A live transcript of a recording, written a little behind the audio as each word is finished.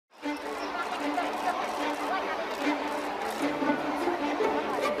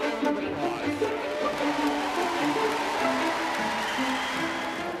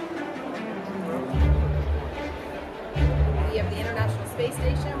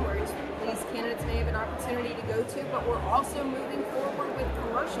candidates may have an opportunity to go to, but we're also moving forward with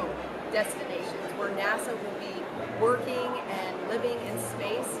commercial destinations where NASA will be working and living in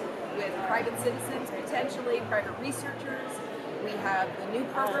space with private citizens, potentially private researchers. We have the new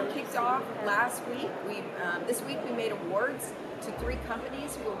program kicked off last week. This week we made awards to 3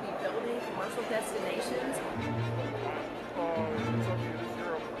 companies who will be building commercial destinations.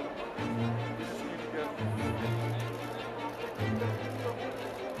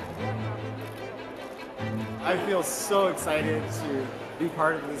 I feel so excited to be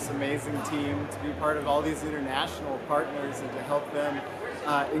part of this amazing team, to be part of all these international partners and to help them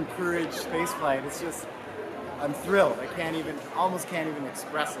encourage spaceflight. It's just, I'm thrilled. Almost can't even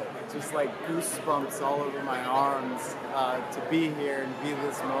express it. It's just like goosebumps all over my arms to be here and be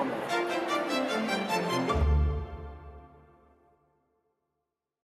this moment.